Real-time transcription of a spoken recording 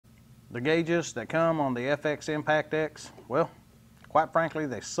The gauges that come on the FX Impact X, well, quite frankly,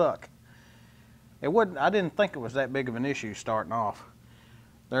 they suck. I didn't think it was that big of an issue starting off.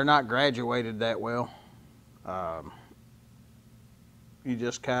 They're not graduated that well. You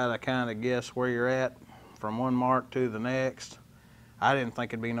just kind of guess where you're at from one mark to the next. I didn't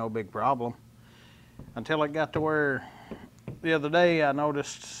think it'd be no big problem until it got to where the other day I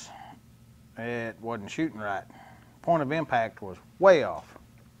noticed it wasn't shooting right. Point of impact was way off.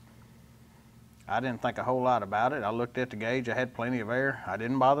 I didn't think a whole lot about it. I looked at the gauge, I had plenty of air. I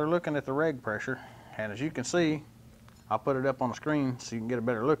didn't bother looking at the reg pressure. And as you can see, I'll put it up on the screen so you can get a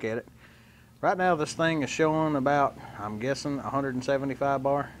better look at it. Right now this thing is showing about, I'm guessing, 175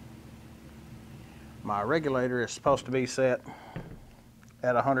 bar. My regulator is supposed to be set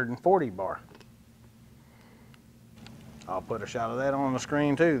at 140 bar. I'll put a shot of that on the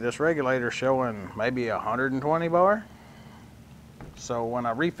screen too. This regulator is showing maybe 120 bar. So when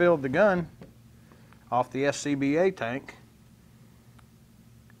I refilled the gun off the SCBA tank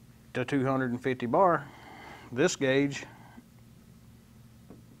to 250 bar, this gauge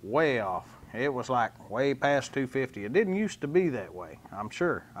way off. It was like way past 250. It didn't used to be that way, I'm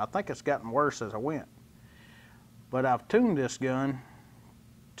sure. I think it's gotten worse as I went. But I've tuned this gun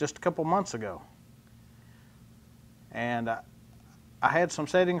just a couple months ago. And I had some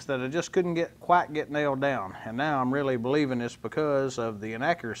settings that I just couldn't quite get nailed down. And now I'm really believing it's because of the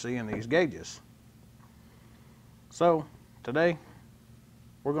inaccuracy in these gauges. So today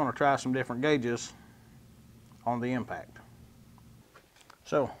we're going to try some different gauges on the Impact.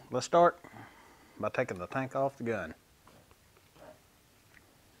 So let's start by taking the tank off the gun.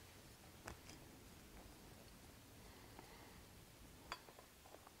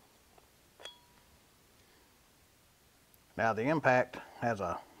 Now the Impact has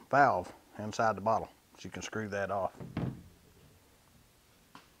a valve inside the bottle, so you can screw that off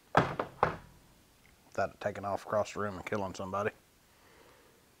without it taking off across the room and killing somebody.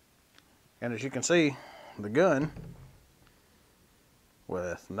 And as you can see, the gun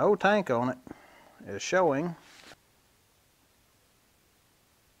with no tank on it is showing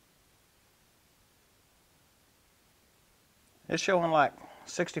like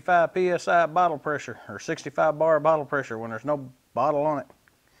 65 psi bottle pressure, or 65 bar bottle pressure when there's no bottle on it.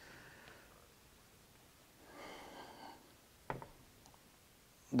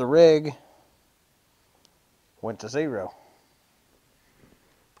 The reg went to 0.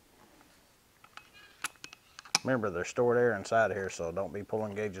 Remember, there's stored air inside here, so don't be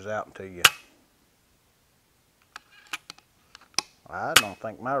pulling gauges out until you... I don't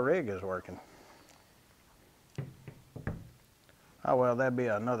think my rig is working. Oh well, that'd be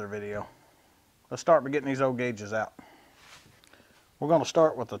another video. Let's start by getting these old gauges out. We're going to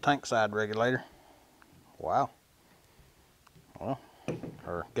start with the tank side regulator. Wow. Well,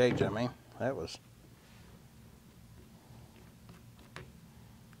 or gauge, I mean. That was...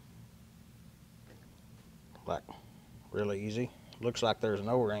 like really easy. Looks like there's an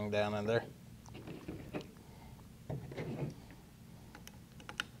O-ring down in there.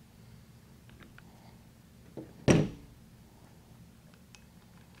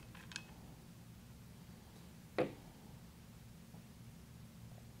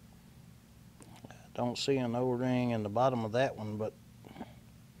 Don't see an O-ring in the bottom of that one, but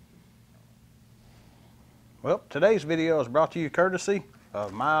well, today's video is brought to you courtesy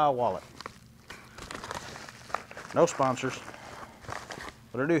of my wallet. No sponsors,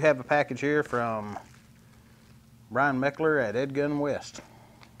 but I do have a package here from Brian Meckler at Gun West,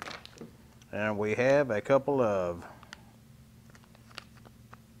 and we have a couple of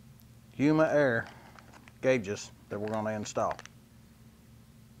Huma Air gauges that we're going to install.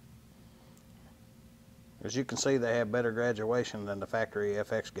 As you can see, they have better graduation than the factory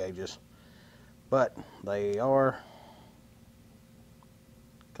FX gauges, but they are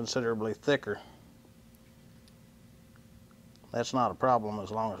considerably thicker. That's not a problem as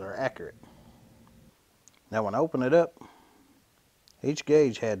long as they're accurate. Now when I open it up, each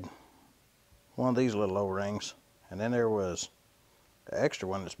gauge had one of these little O-rings, and then there was the extra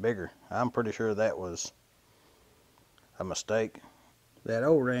one that's bigger. I'm pretty sure that was a mistake. That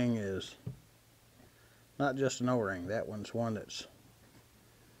O-ring is not just an O-ring, that one's one that's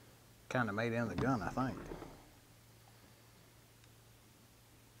kind of made in the gun, I think.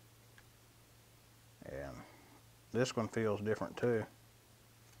 And this one feels different too.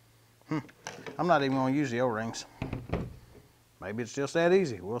 I'm not even going to use the O-rings. Maybe it's just that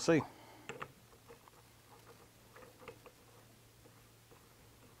easy, we'll see.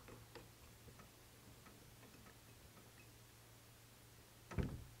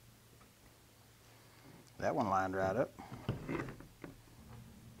 That one lined right up.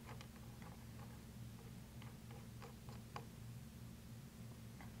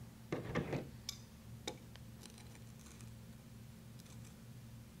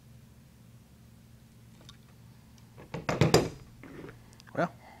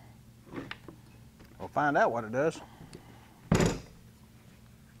 find out what it does.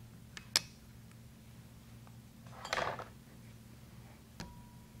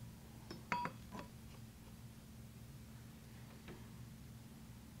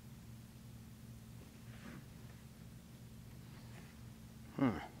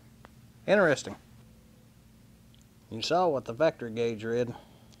 Interesting. You saw what the vector gauge read.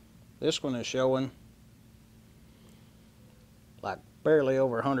 This one is showing like barely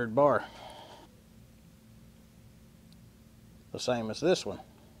over 100 bar. The same as this one.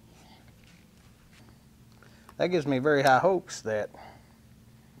 That gives me very high hopes that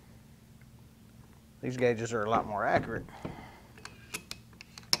these gauges are a lot more accurate.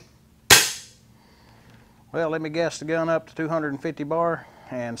 Well, let me gas the gun up to 250 bar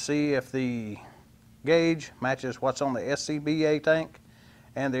and see if the gauge matches what's on the SCBA tank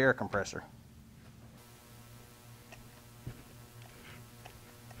and the air compressor.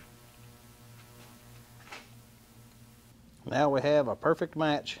 Now we have a perfect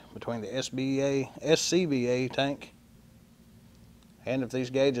match between the SCBA tank, and if these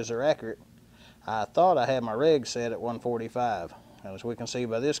gauges are accurate, I thought I had my reg set at 145. And as we can see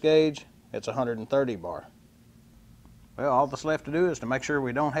by this gauge, it's 130 bar. Well, all that's left to do is to make sure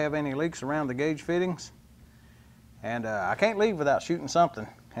we don't have any leaks around the gauge fittings. And I can't leave without shooting something.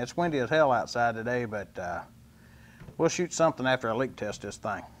 It's windy as hell outside today, but we'll shoot something after I leak test this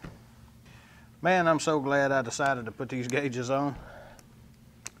thing. Man, I'm so glad I decided to put these gauges on,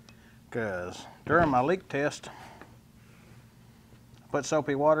 because during my leak test, I put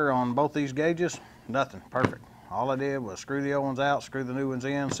soapy water on both these gauges, nothing, perfect. All I did was screw the old ones out, screw the new ones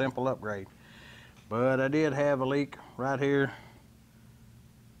in, simple upgrade. But I did have a leak right here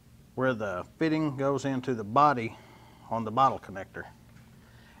where the fitting goes into the body on the bottle connector,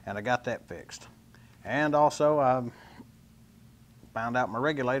 and I got that fixed. And also I found out my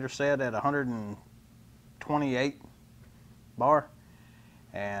regulator set at 128 bar,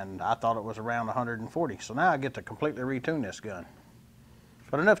 and I thought it was around 140. So now I get to completely retune this gun.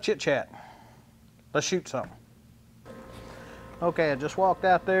 But enough chit chat, let's shoot something. Okay, I just walked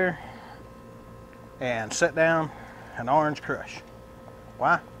out there and set down an Orange Crush.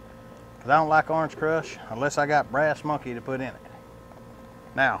 Why? Because I don't like Orange Crush unless I got Brass Monkey to put in it.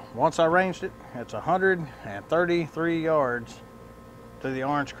 Now, once I ranged it, it's 133 yards to the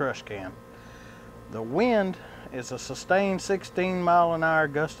Orange Crush can. The wind is a sustained 16 mile an hour,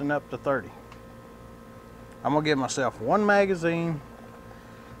 gusting up to 30. I'm gonna give myself one magazine,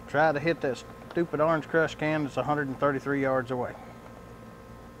 try to hit that stupid Orange Crush can that's 133 yards away.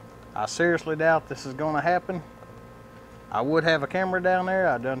 I seriously doubt this is gonna happen. I would have a camera down there,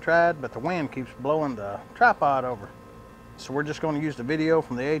 I done tried, but the wind keeps blowing the tripod over. So we're just gonna use the video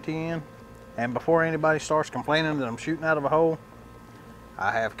from the ATN. And before anybody starts complaining that I'm shooting out of a hole,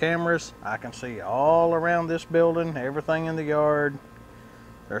 I have cameras. I can see all around this building, everything in the yard.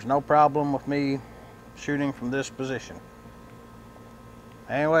 There's no problem with me shooting from this position.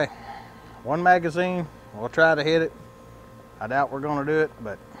 Anyway, one magazine, we'll try to hit it. I doubt we're gonna do it,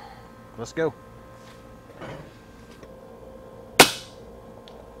 but let's go.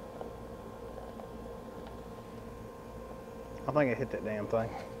 I think I hit that damn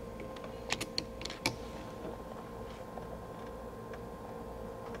thing.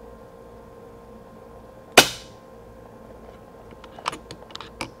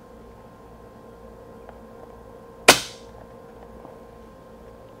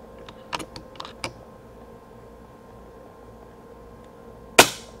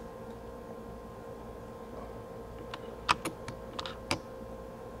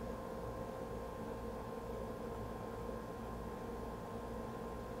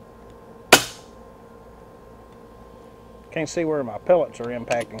 Can't see where my pellets are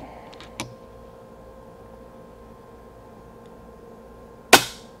impacting.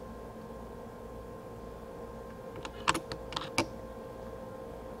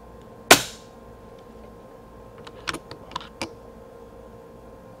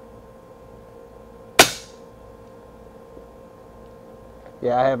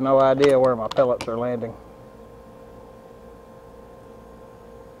 Yeah, I have no idea where my pellets are landing.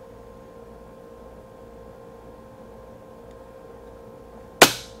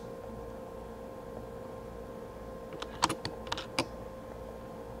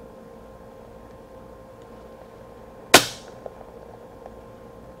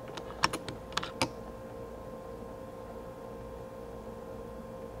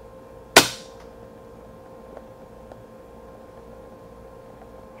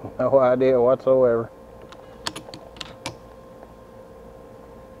 No idea whatsoever.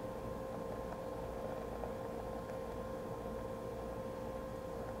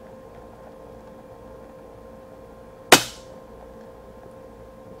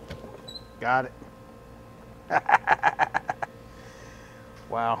 Got it.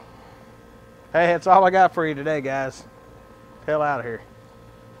 Wow. Hey, that's all I got for you today, guys. Hell out of here.